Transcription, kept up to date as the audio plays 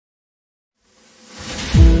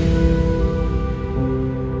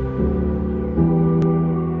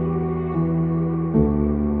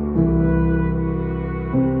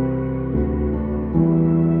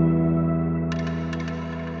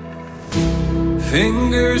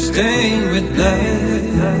Fingers stained with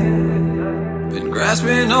blood, been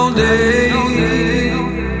grasping all day,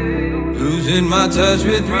 losing my touch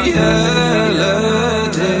with reality.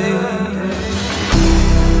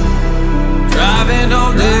 Driving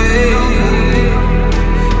all day,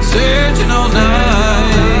 searching all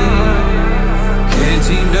night, can't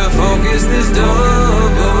seem to focus this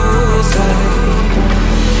double sight.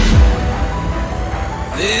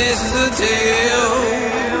 This is a tale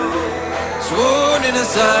sworn in a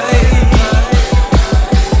sight,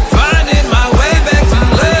 finding my way back to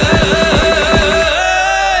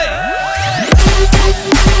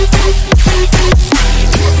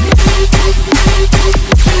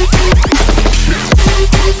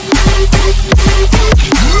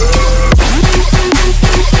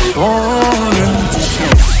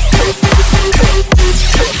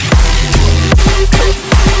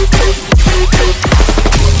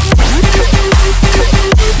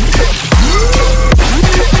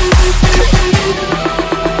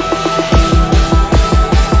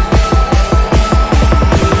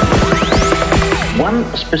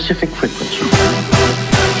specific frequency.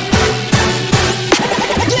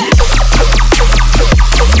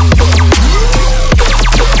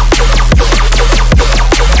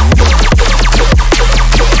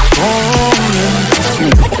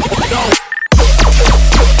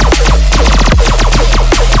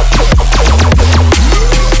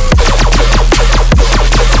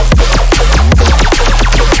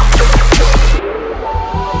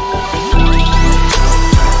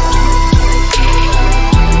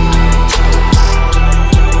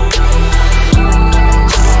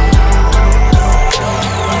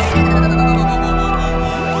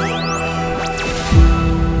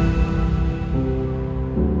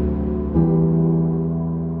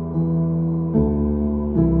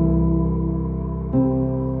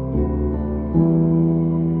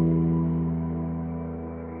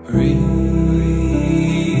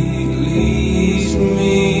 Release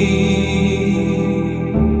me,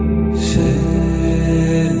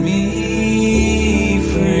 set me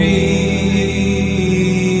free.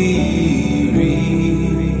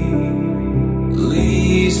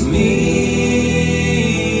 Release me,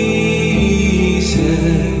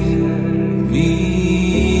 set me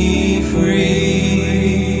free.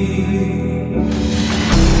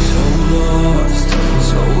 So lost,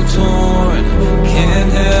 so torn,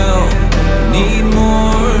 can't help, need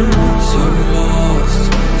more. So lost,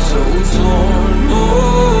 so torn,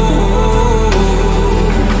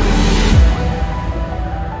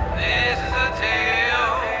 This is a tale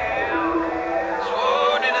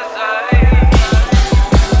sworn in a sight,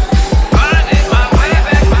 finding my way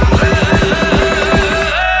back to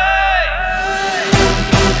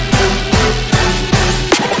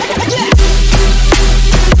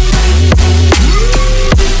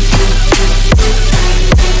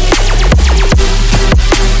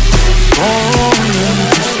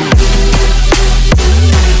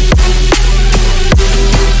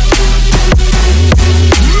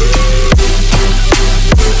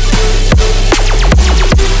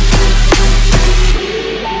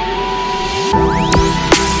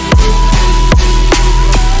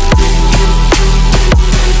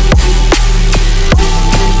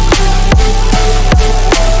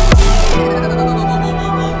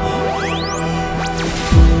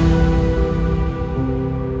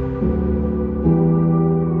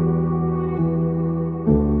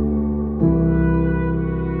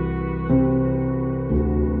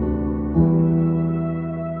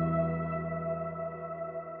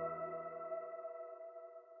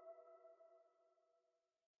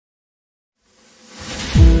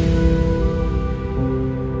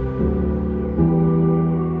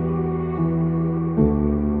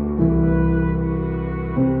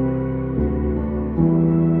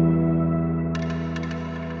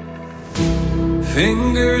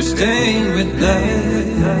Fingers stained with blood,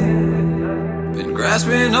 been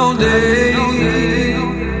grasping all day,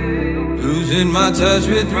 losing my touch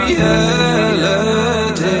with reality.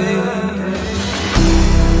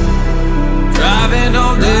 Driving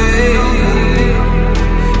all day,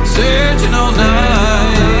 searching all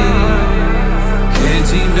night, can't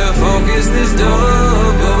seem to focus this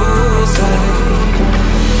double sight.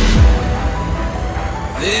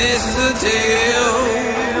 This is a tale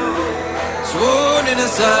sworn in a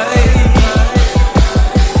sight,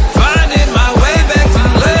 finding my way back to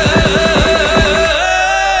love.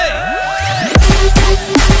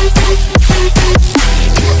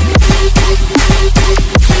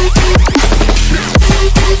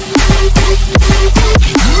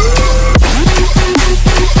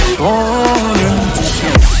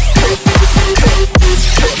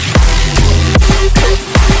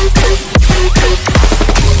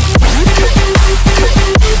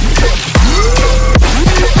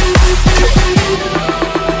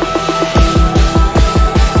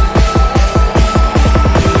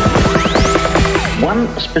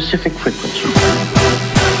 specific frequency.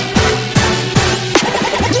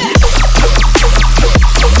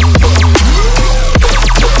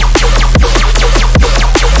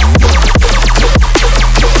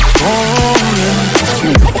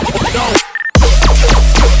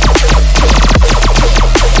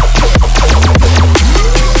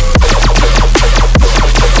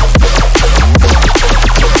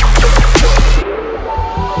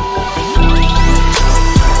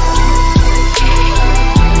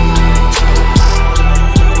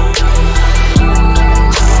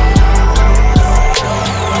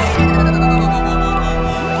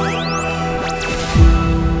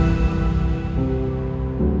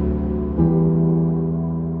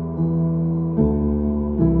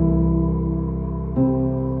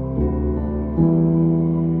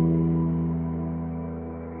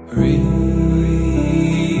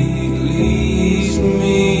 Release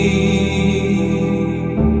me,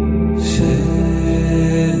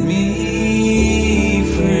 set me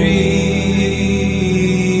free.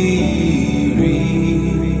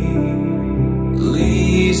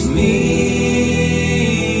 Release me,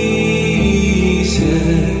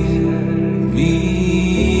 set me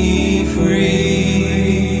free.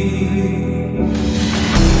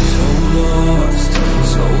 So lost,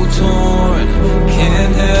 so torn,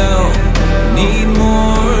 can't help, need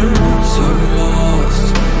more. So lost,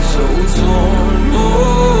 so torn. Oh,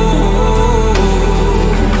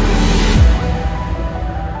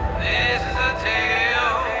 this is a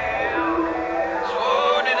tale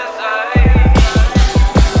sworn in a sight,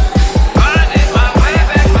 finding my way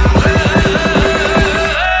back to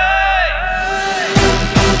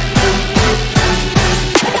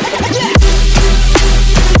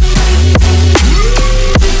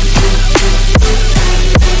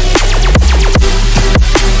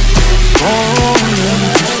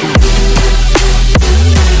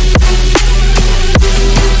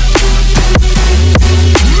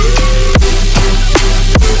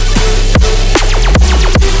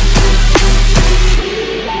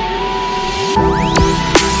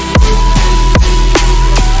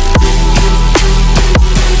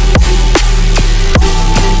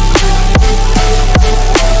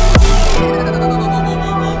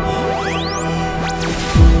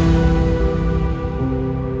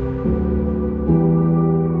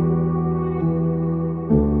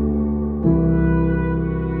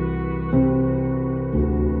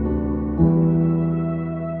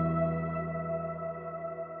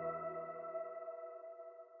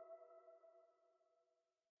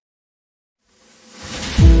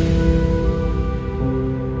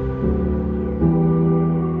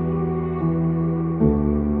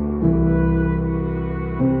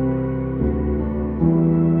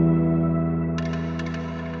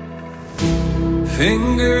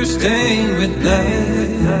fingers stained with blood,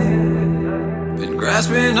 been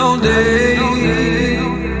grasping all day,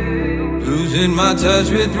 losing my touch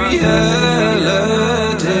with reality.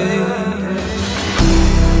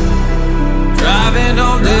 Driving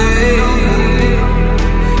all day,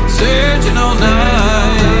 searching all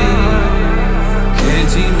night, can't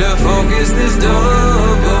seem to focus this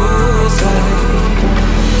double sight.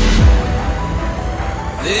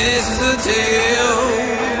 This is a tale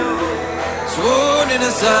sworn in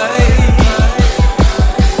a sight,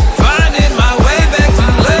 finding my way back to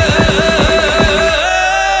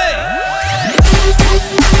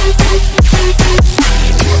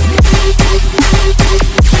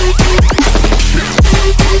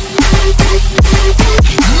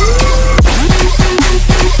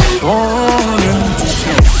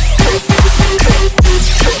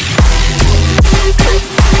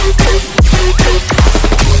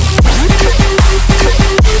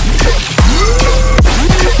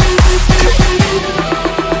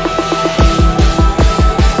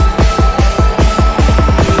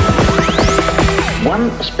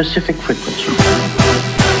Specific frequency.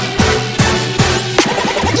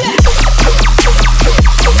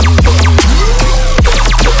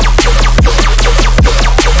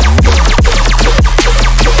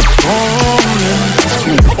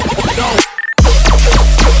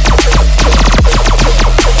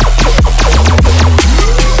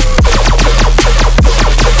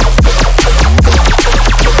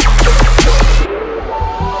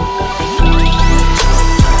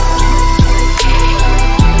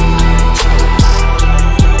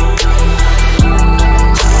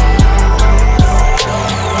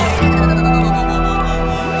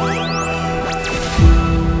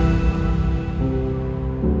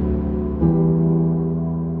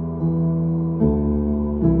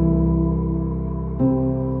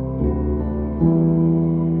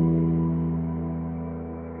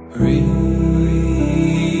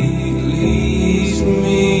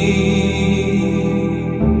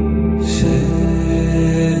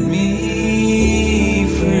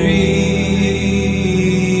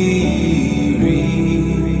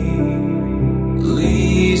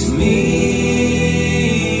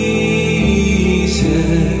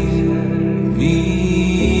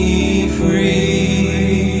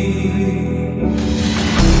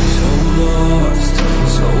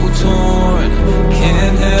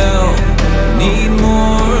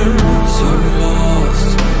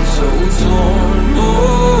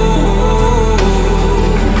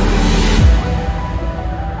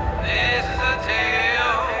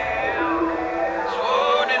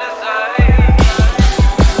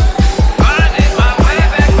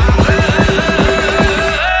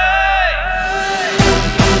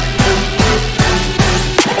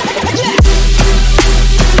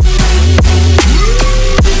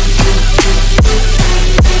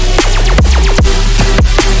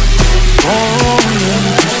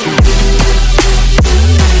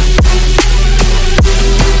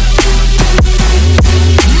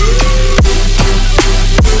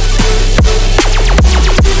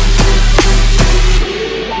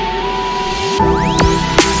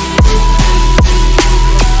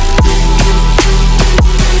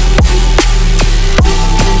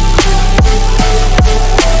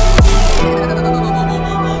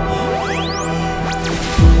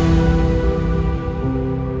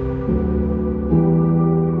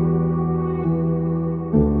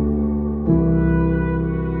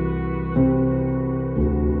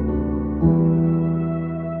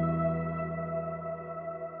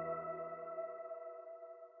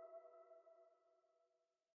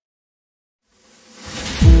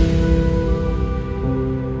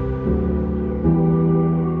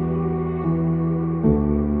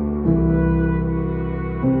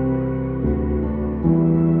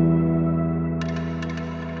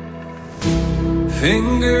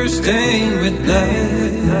 Fingers stained with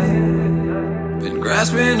blood, been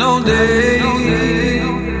grasping all day,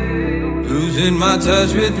 losing my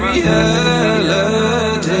touch with reality.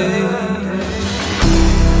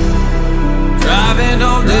 Driving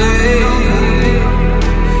all day,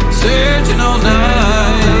 searching all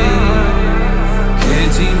night,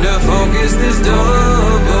 can't seem to focus this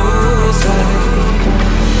double sight.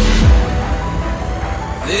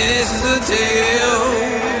 This is a tale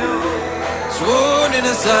sworn in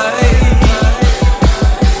a sight,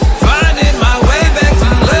 finding my way back to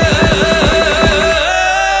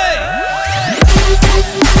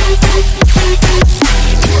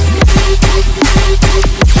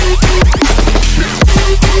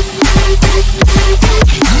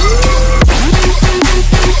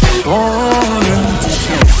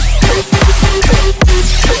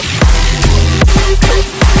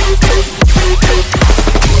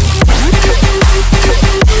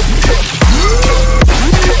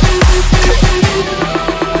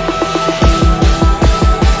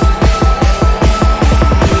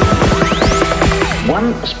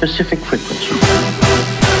One specific frequency.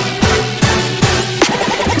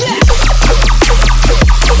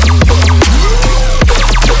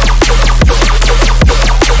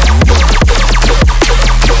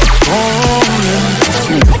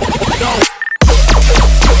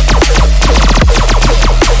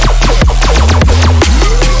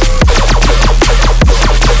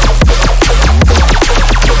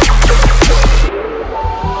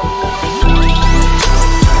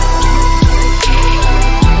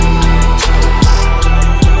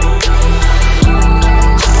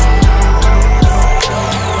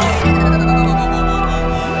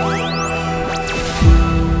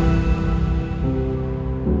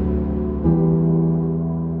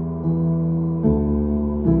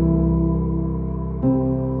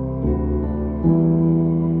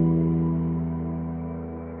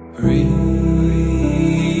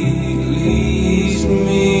 Release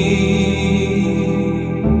me,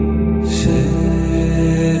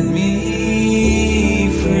 set me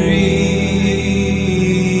free.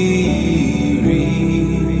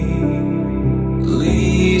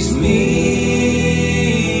 Release me,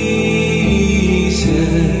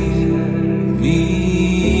 set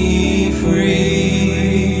me free.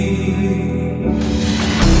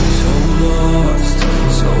 So lost,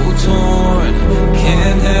 so torn,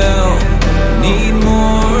 can't help, need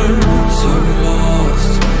more. So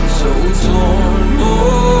lost, so torn,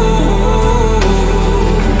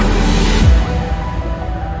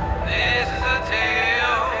 This is a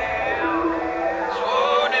tale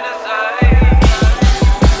sworn in a sight,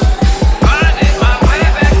 finding my way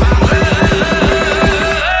back to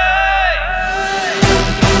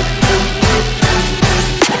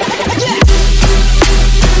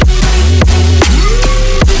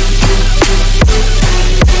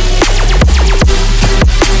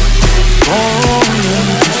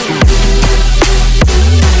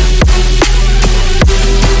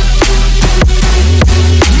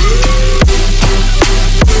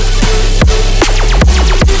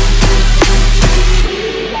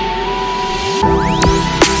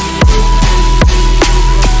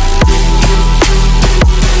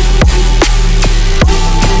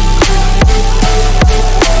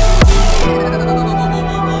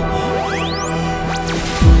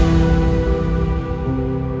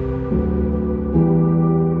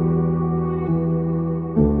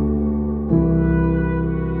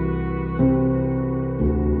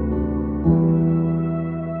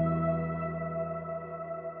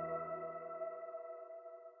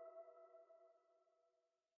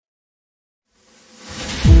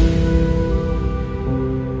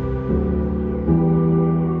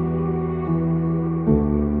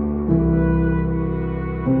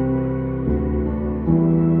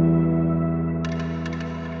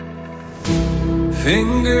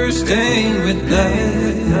Fingers stained with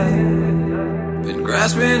blood, been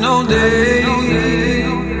grasping all day,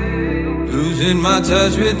 losing my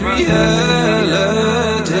touch with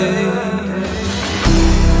reality.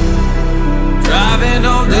 Driving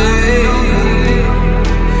all day,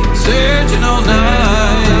 searching all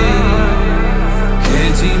night,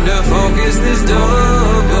 can't seem to focus this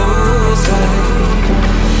double sight.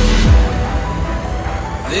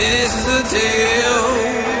 This is a tale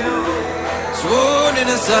sworn in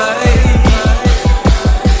a sight,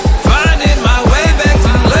 finding my way back to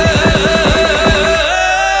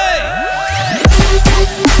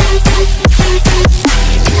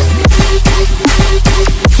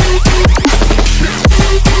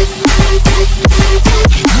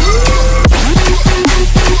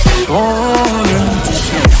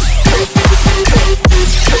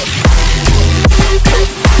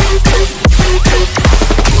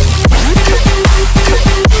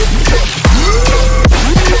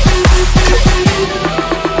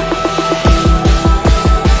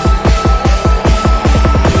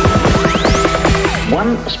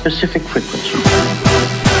specific frequency.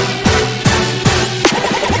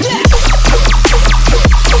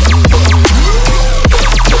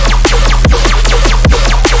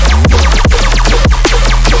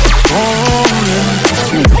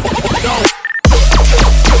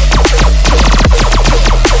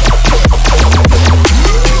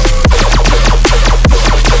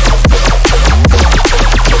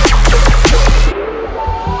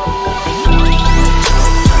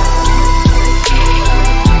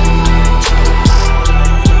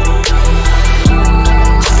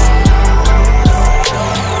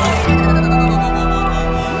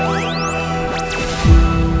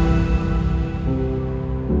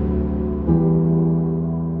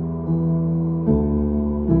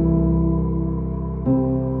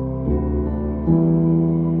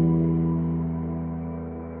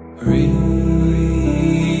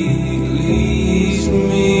 Release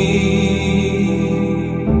me,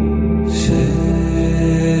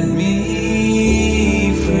 set me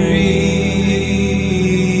free.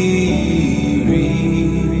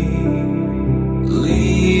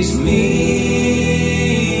 Release me,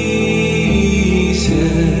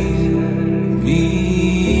 set me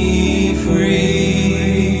free.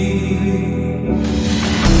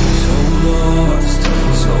 So lost,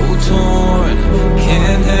 so torn,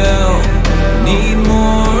 can't help, need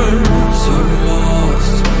more. So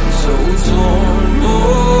lost, so torn, oh.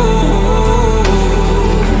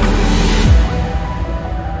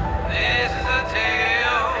 This is a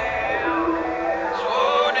tale,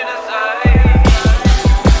 sworn in a sight,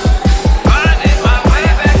 finding my way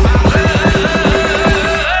back to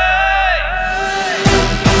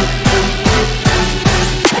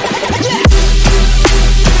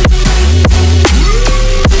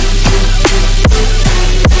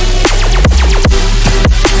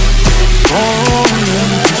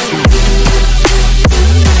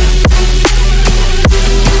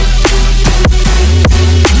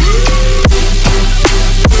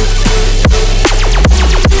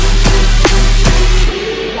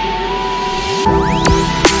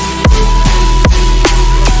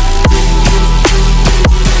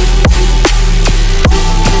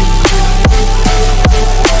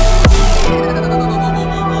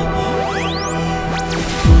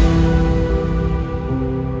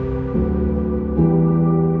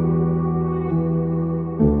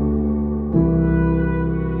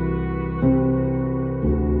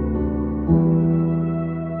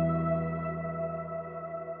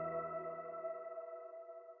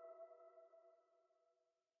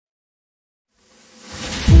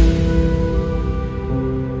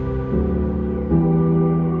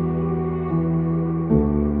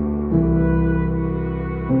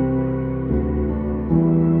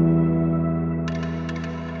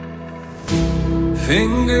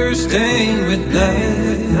fingers stained with blood,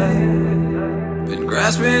 been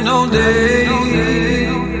grasping all day,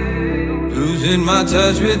 losing my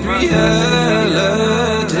touch with reality.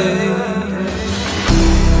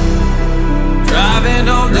 Driving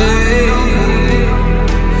all day,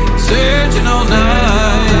 searching all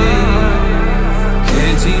night,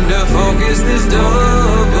 can't seem to focus this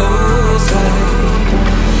double sight.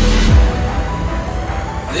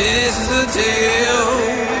 This is a tale,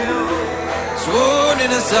 sworn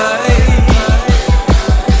in a sight,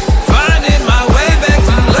 finding my way back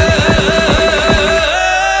to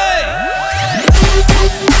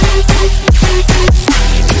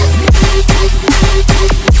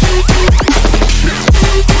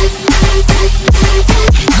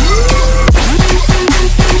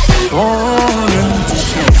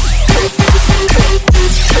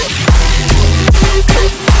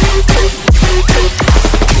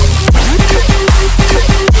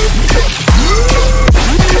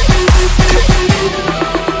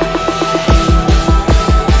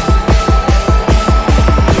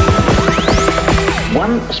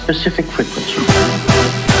One specific frequency.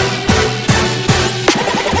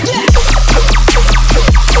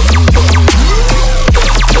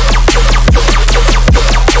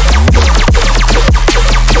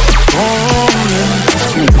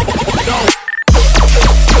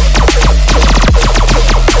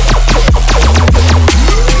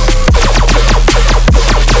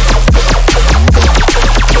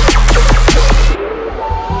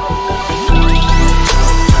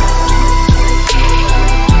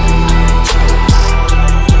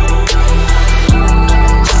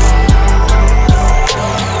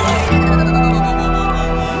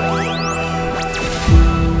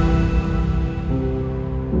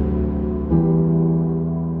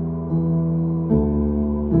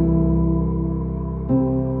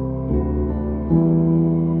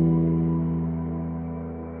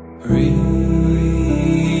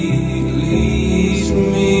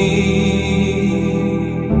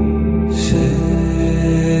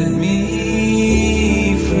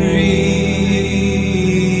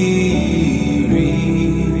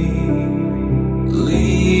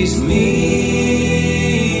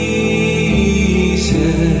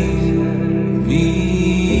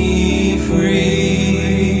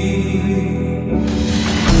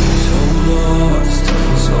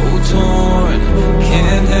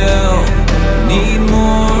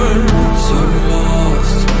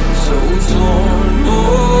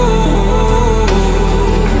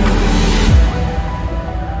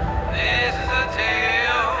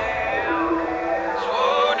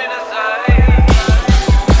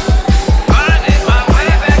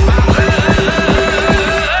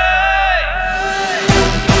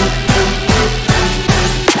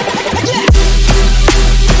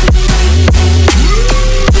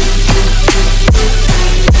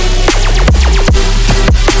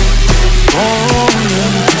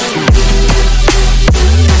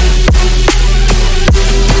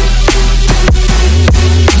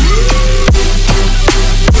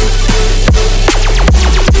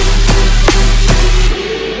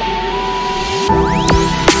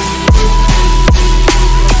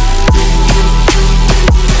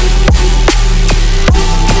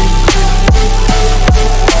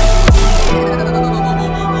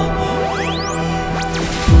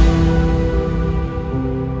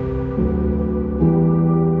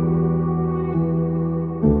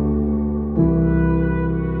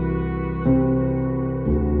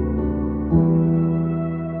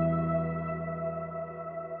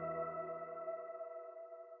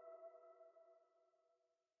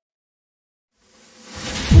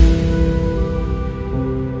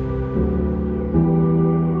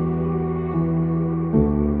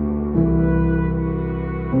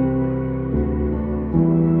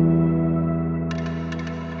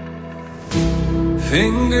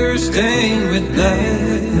 Fingers stained with blood,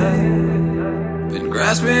 been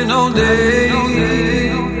grasping all day,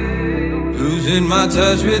 losing my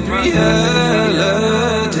touch with reality.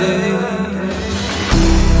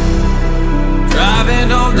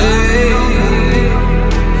 Driving all day,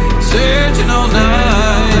 searching all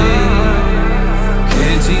night,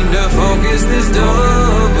 can't seem to focus this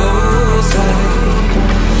double sight.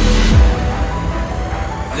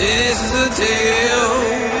 This is a tale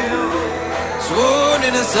sworn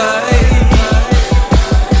in a sight,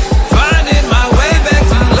 finding my way back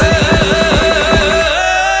to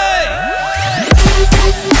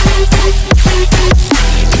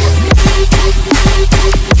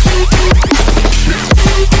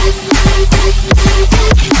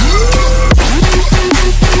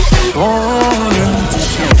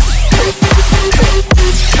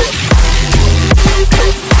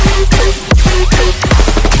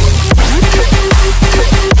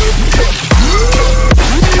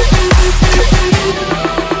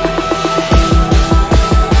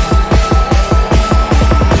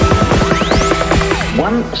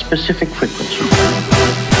specific frequency.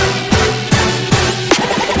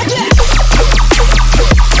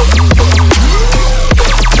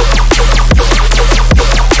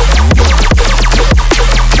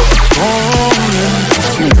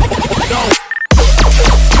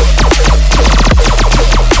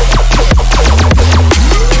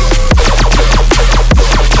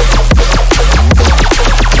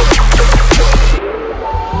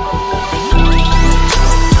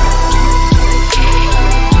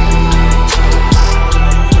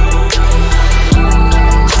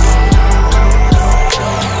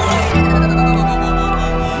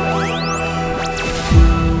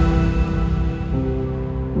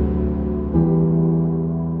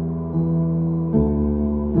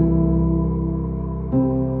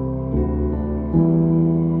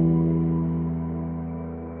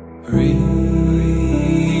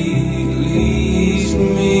 Release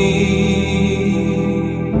me,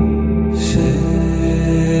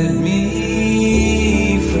 set me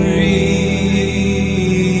free.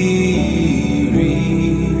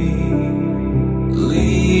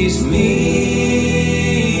 Release me,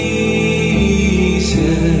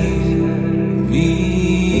 set me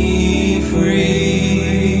free.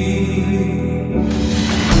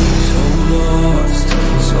 So lost,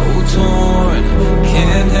 so torn,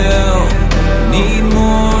 can't help, need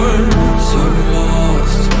more. So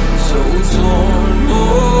lost, so torn,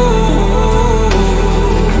 more.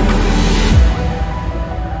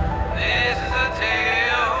 This is a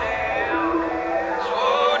tale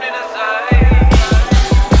sworn in a sight,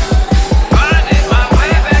 finding my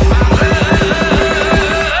way back to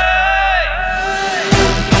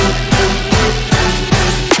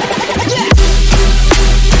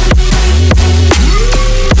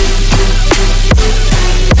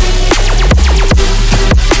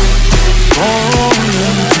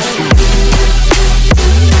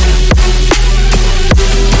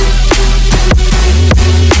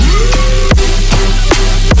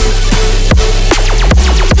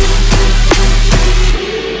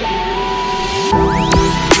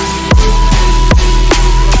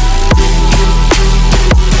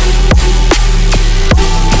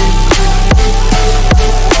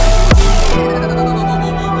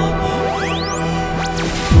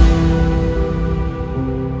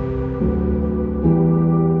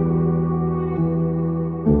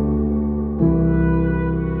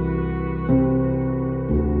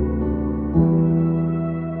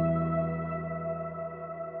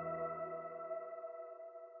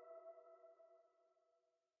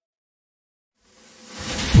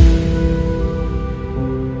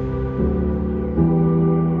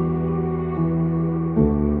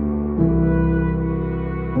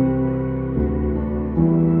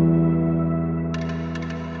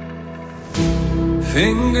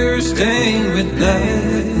fingers stained with blood,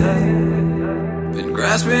 been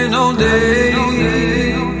grasping all day,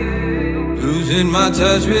 losing my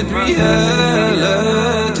touch with reality.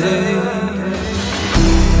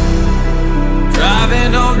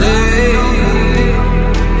 Driving all day,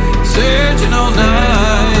 searching all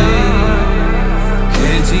night,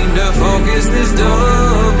 can't seem to focus this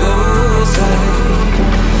double sight.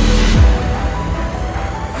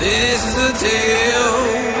 This is a tale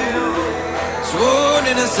sworn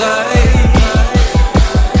in a sight,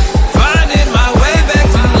 finding my way back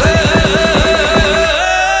to life.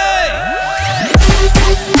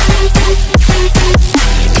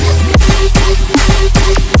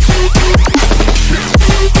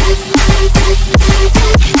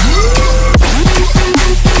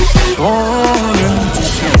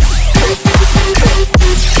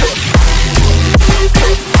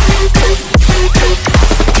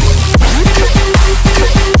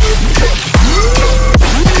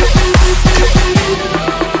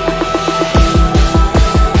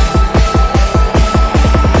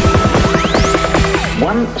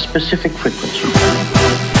 specific frequency.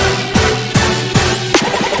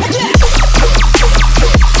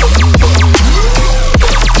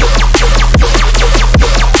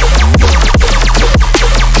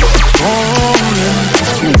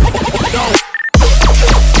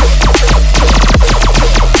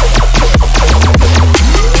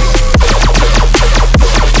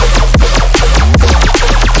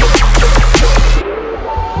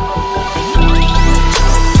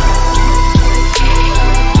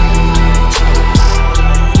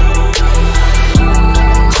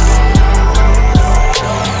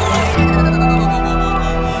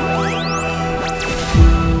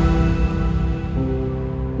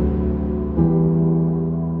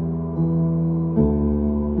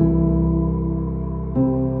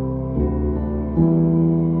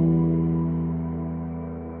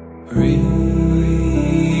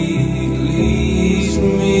 Release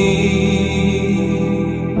me,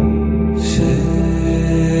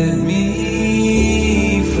 set me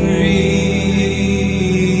free.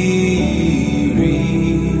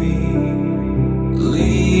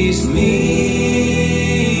 Release me,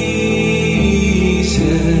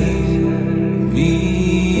 set me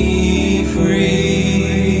free.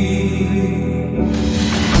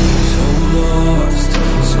 So lost,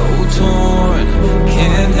 so torn,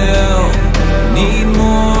 can't help, need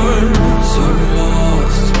more. So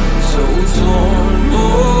lost, so torn, oh.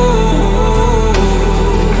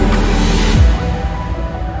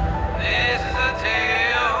 This is a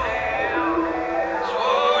tale,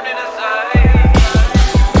 sworn in a sight,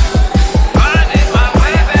 finding my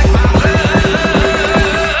way back to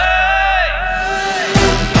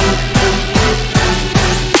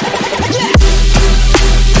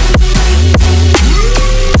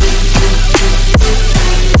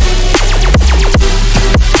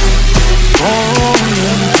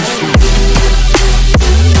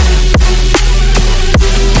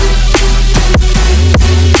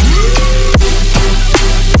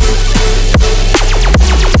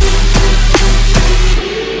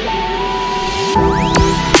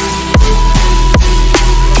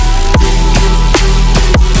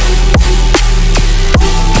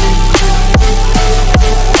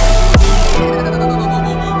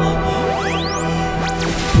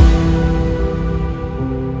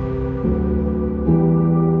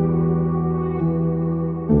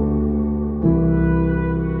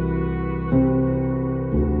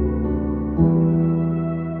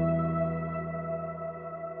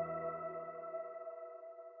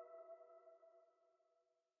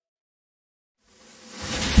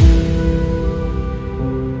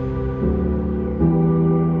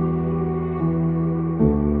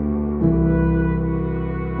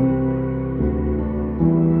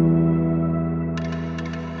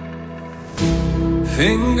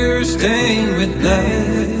fingers stained with blood,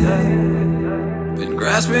 been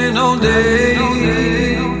grasping all day,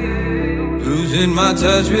 losing my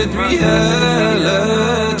touch with reality.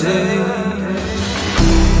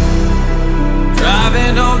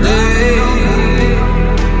 Driving all day,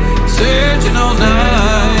 searching all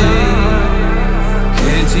night,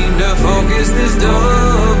 can't seem to focus this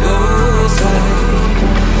double sight.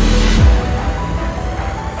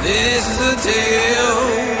 This is a tale,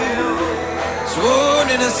 sworn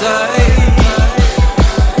in a sight,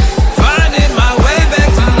 finding my way back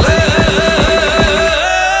to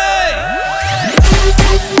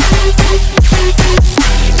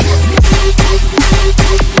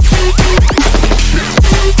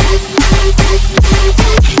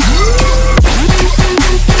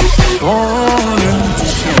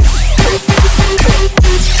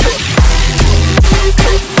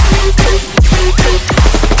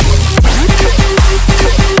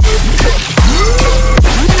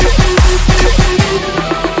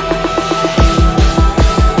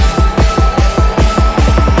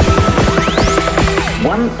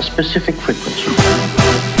One specific frequency.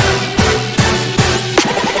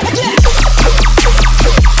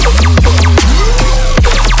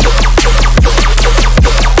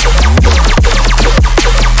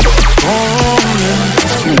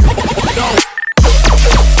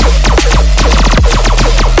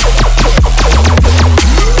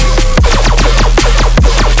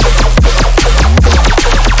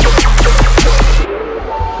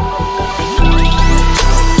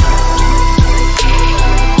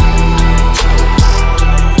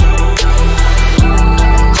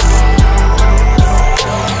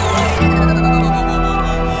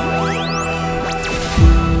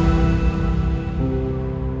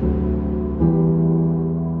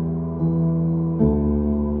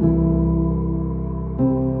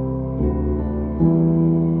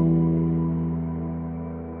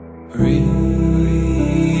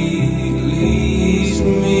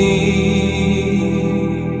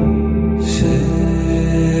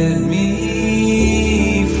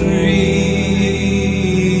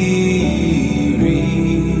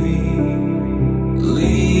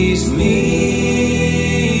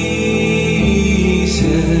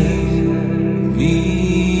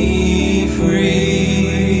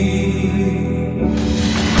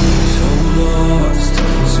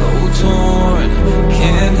 torn,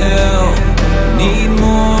 can't help, need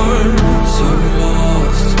more. So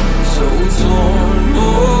lost, so torn. Oh,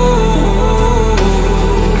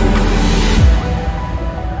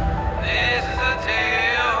 this is a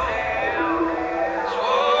tale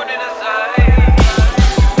sworn in a sight,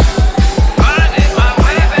 finding my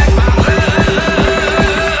way back to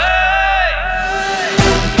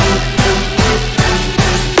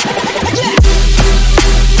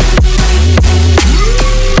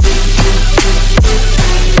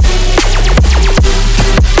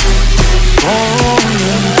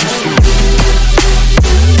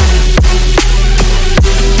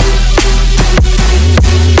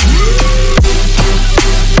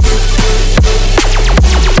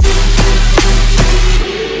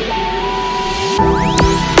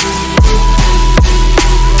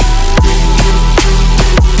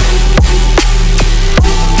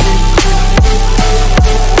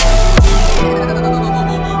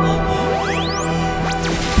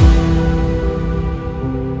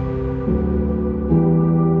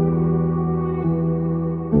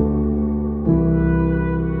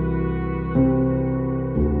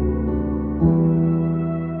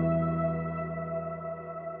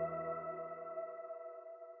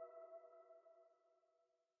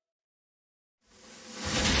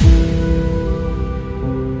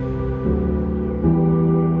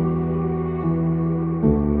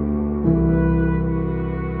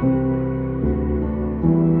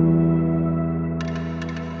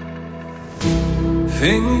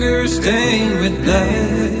fingers stained with blood,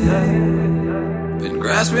 been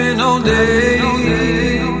grasping all day,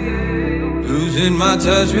 losing my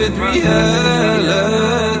touch with reality.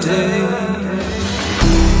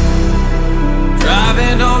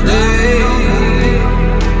 Driving all day,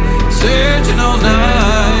 searching all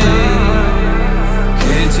night,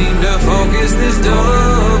 can't seem to focus this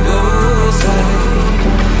double sight.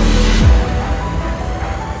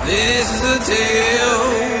 This is a tale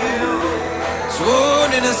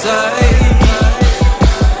sworn in a sight,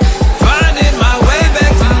 finding my way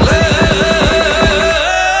back to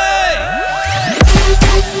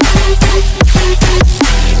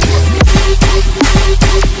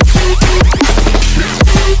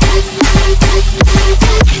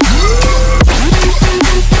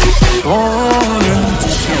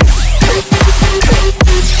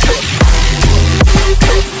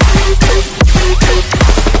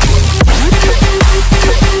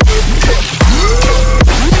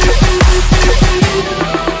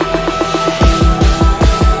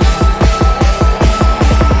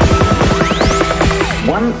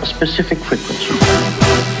One specific frequency.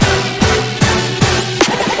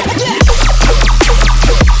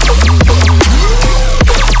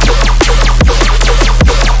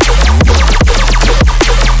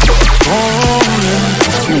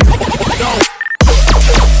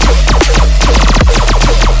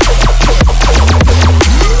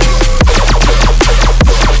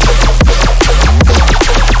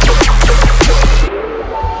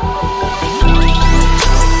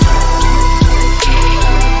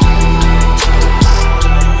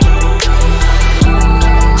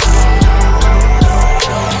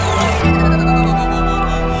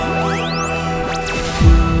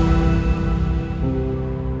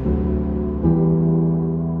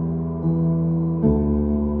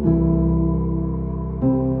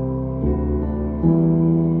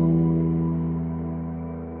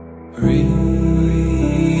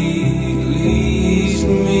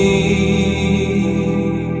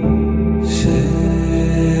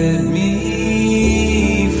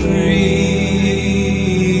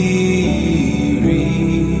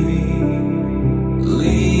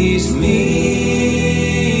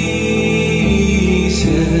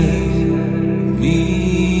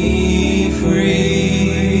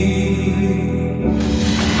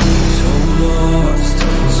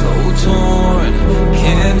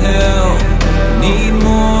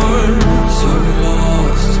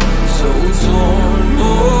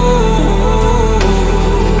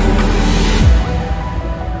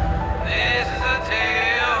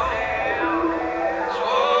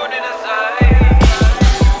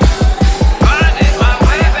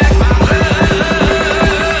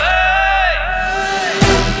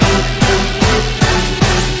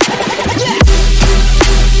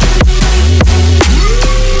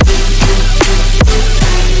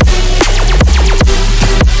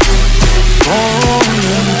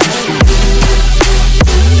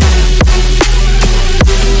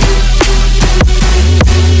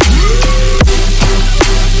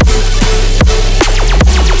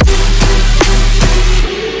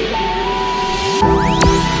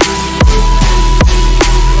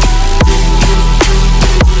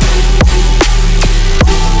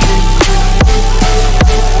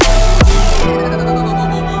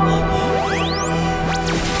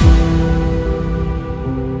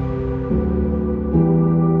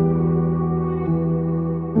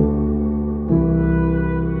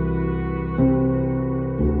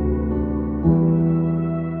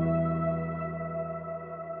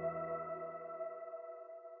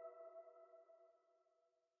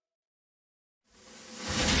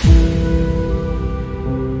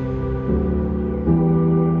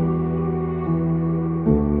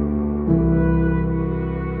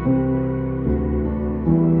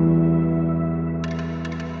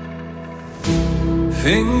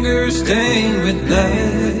 Fingers stained with black,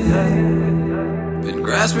 been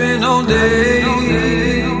grasping all day,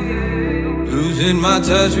 losing my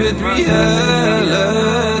touch with reality.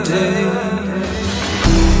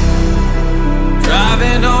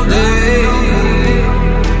 Driving all day,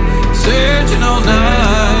 searching all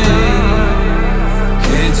night,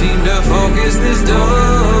 can't seem to focus this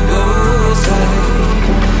double sight.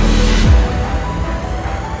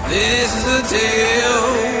 This is a tale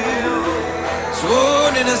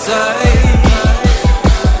sworn in a sight,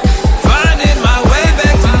 finding my way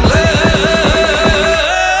back to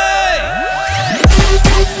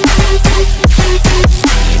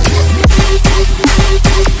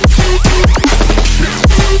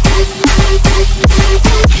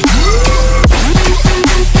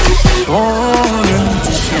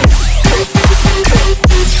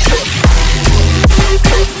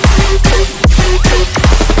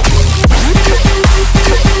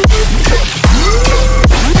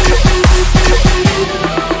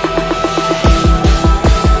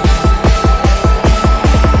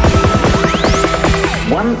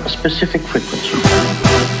One specific frequency.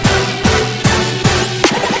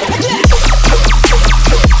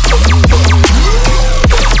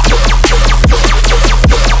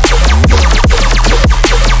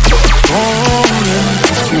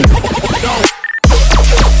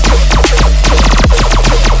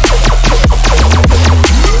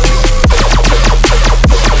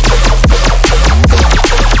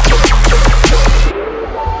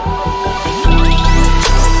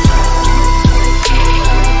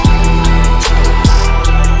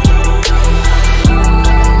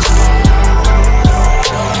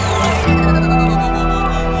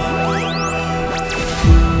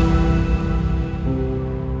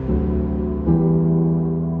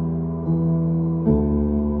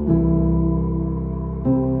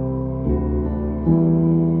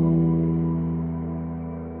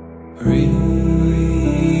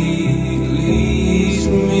 Release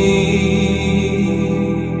me,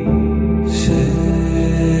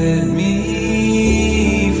 set me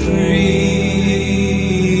free.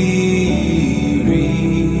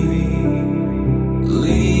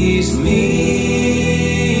 Release me,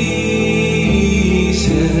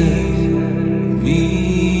 set me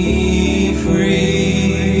free.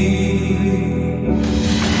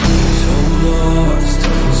 So lost,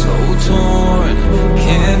 so torn,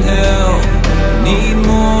 can't help, need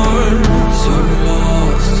more. So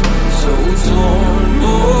lost, so torn,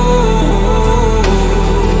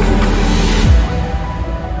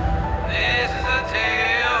 This is a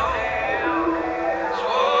tale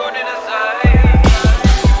sworn in a sight,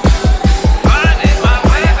 finding my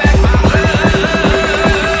way back to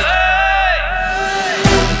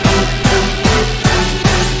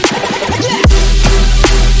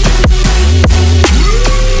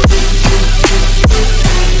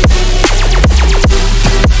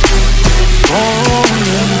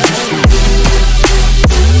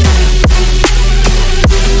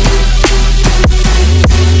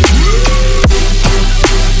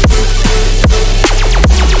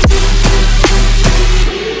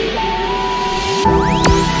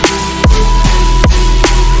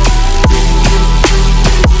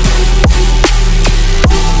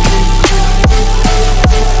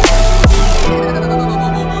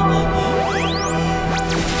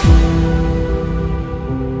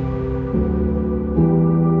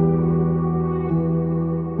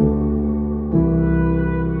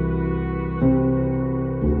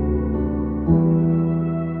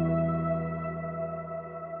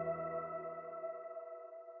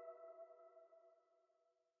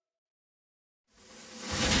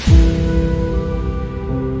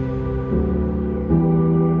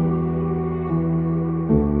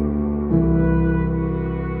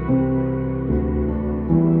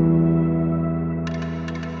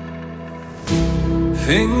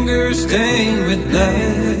Fingers stained with black,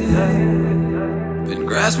 been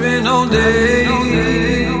grasping all day,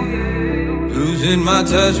 losing my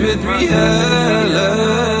touch with reality.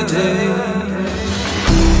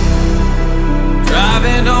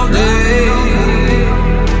 Driving all day,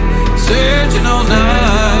 searching all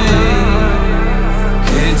night,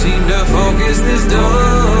 can't seem to focus this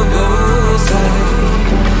double sight.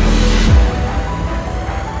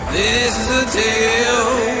 This is a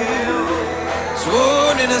tale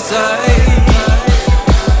sworn in a sight,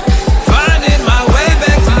 finding my way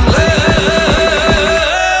back to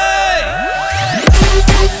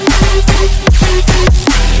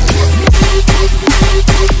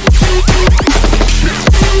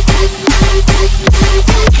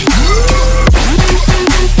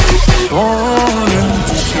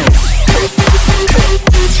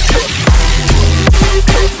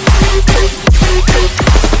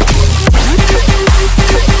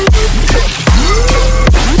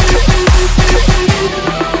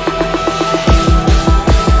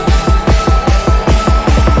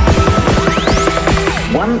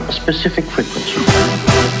specific frequency.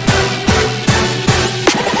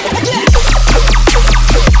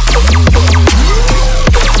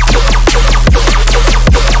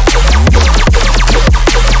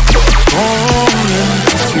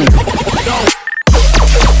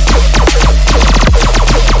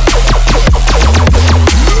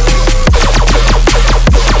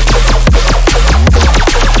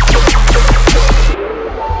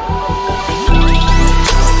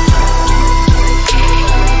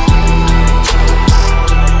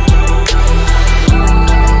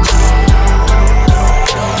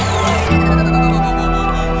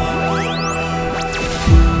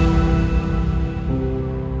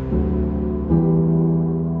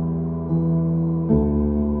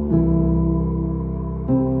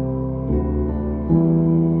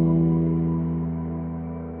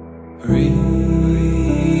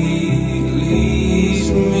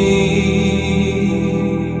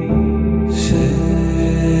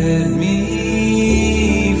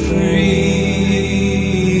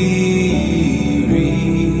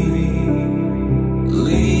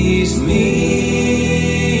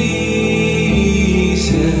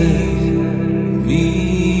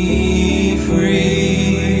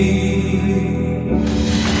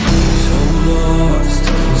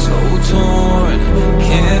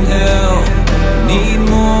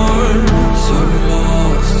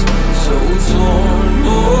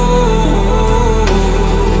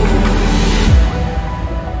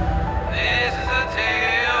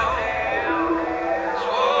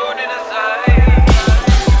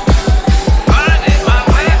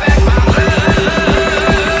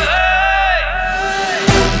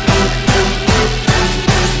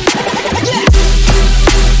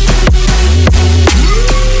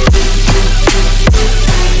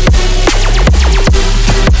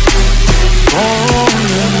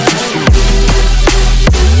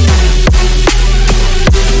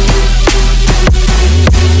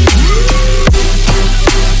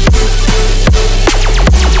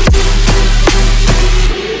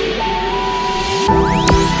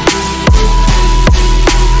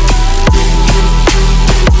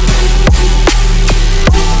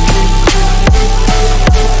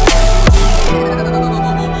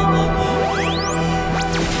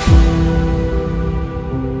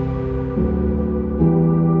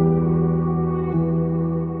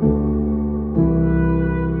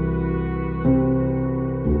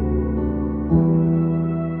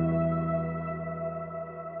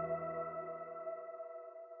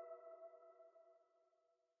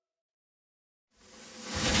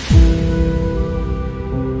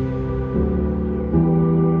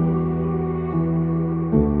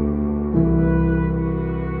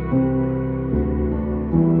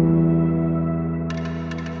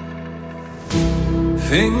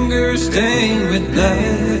 Fingers stained with blood,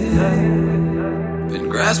 been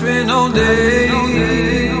grasping all day,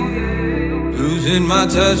 losing my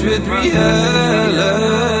touch with reality.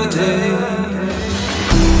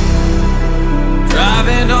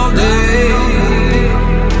 Driving all day,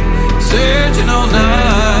 searching all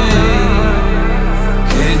night,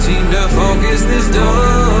 can't seem to focus this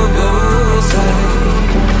double sight.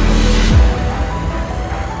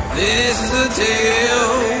 This is a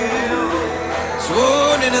tale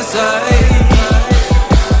sworn in a sight,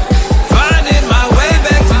 finding my way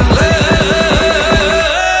back to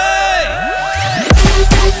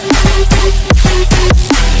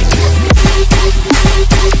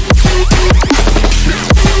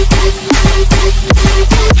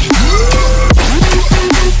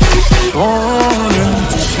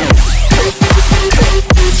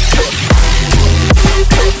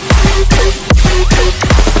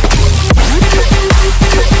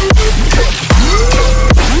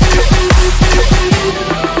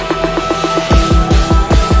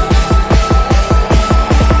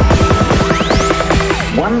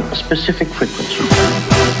Specific frequency.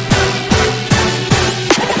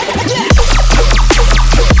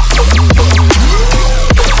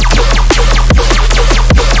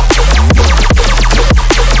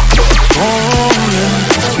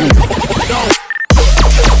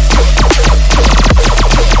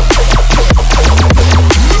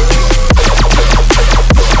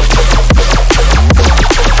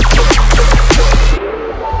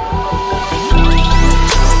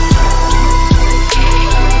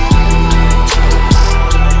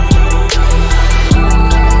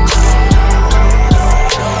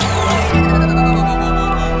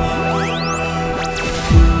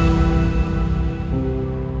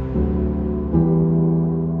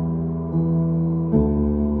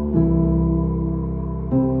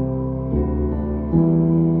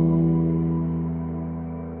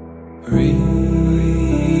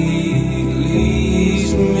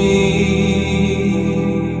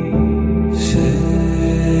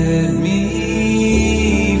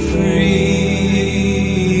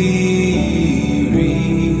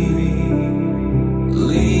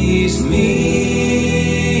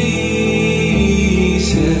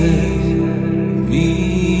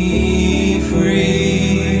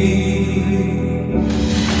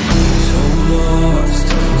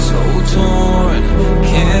 torn,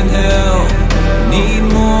 can't help, need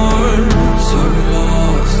more. So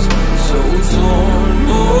lost, so torn.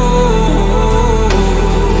 Oh,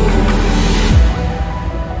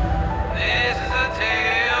 this is a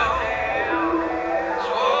tale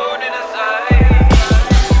sworn in a sight,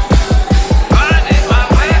 finding my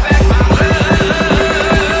way back to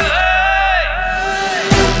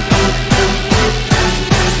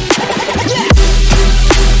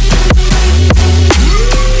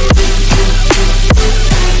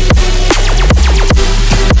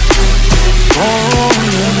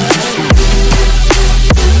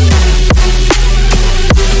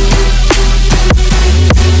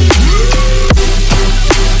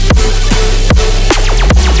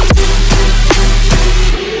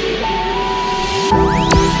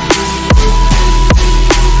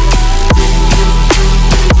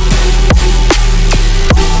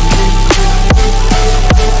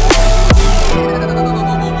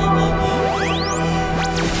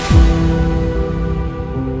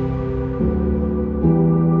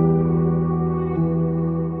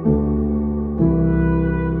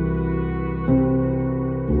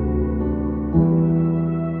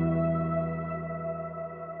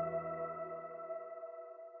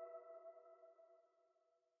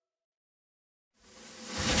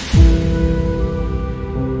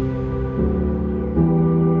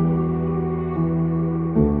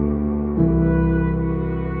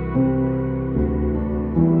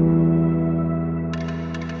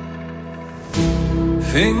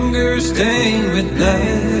fingers stained with blood,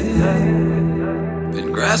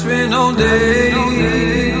 been grasping all day,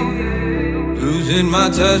 losing my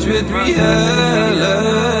touch with reality,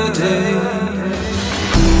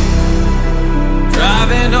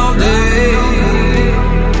 driving all day,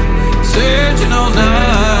 searching all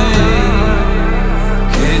night,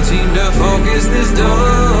 can't seem to focus this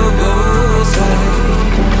double sight.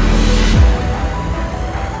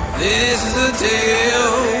 This is a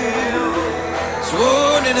tale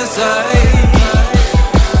sworn in a sight,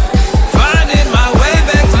 finding my way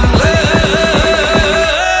back to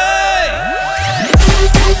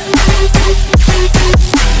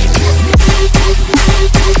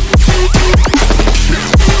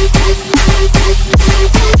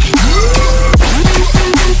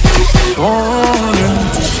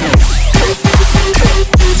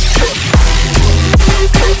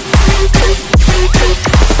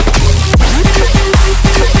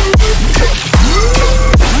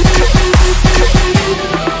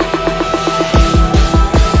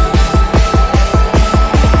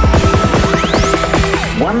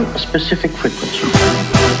One specific frequency.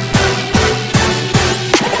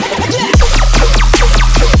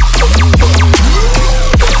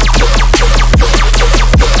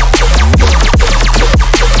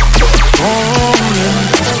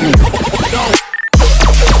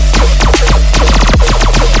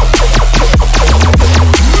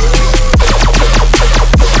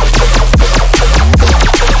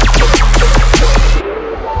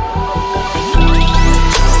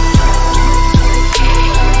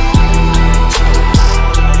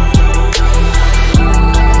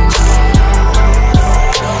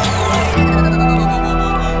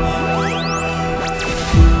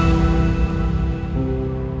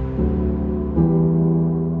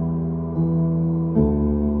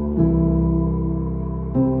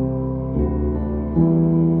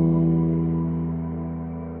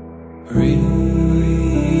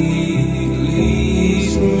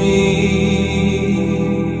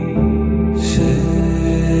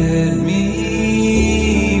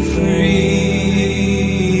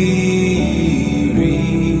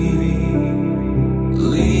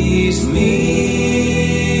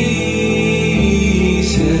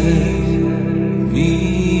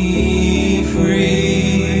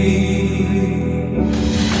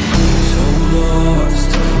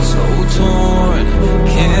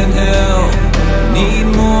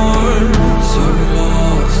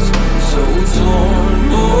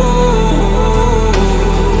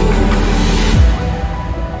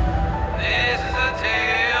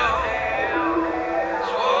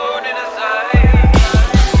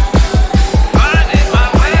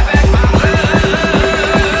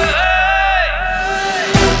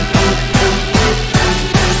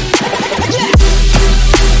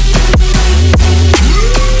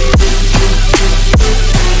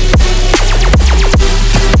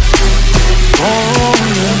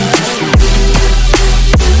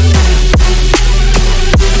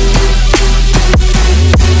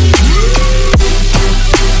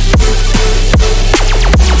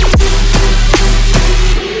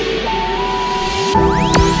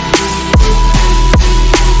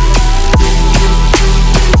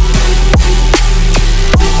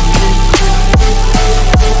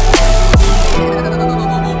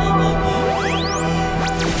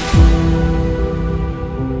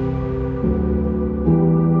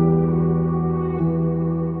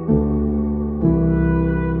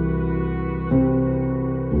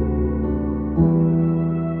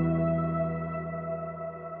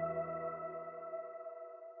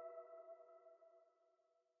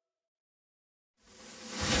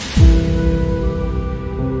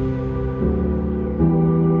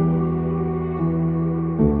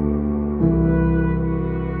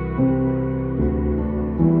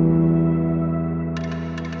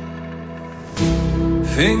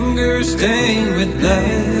 River stained with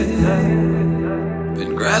blood.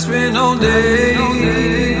 Been grasping all day,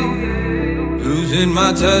 losing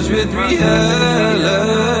my touch with reality.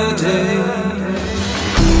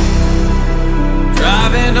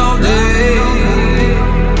 Driving all day,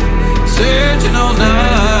 searching all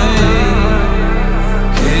night.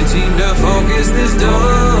 Can't seem to focus this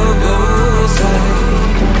double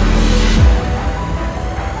sight.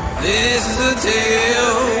 This is a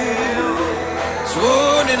tale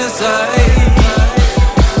sworn in a sight.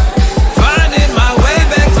 Finding my way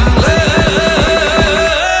back to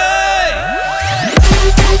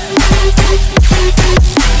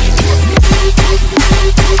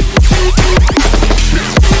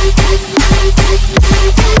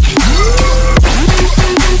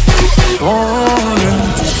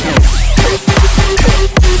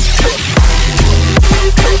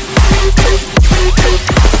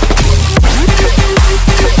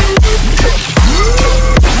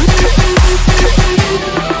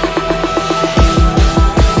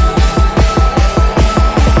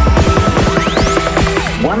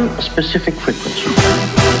One specific frequency.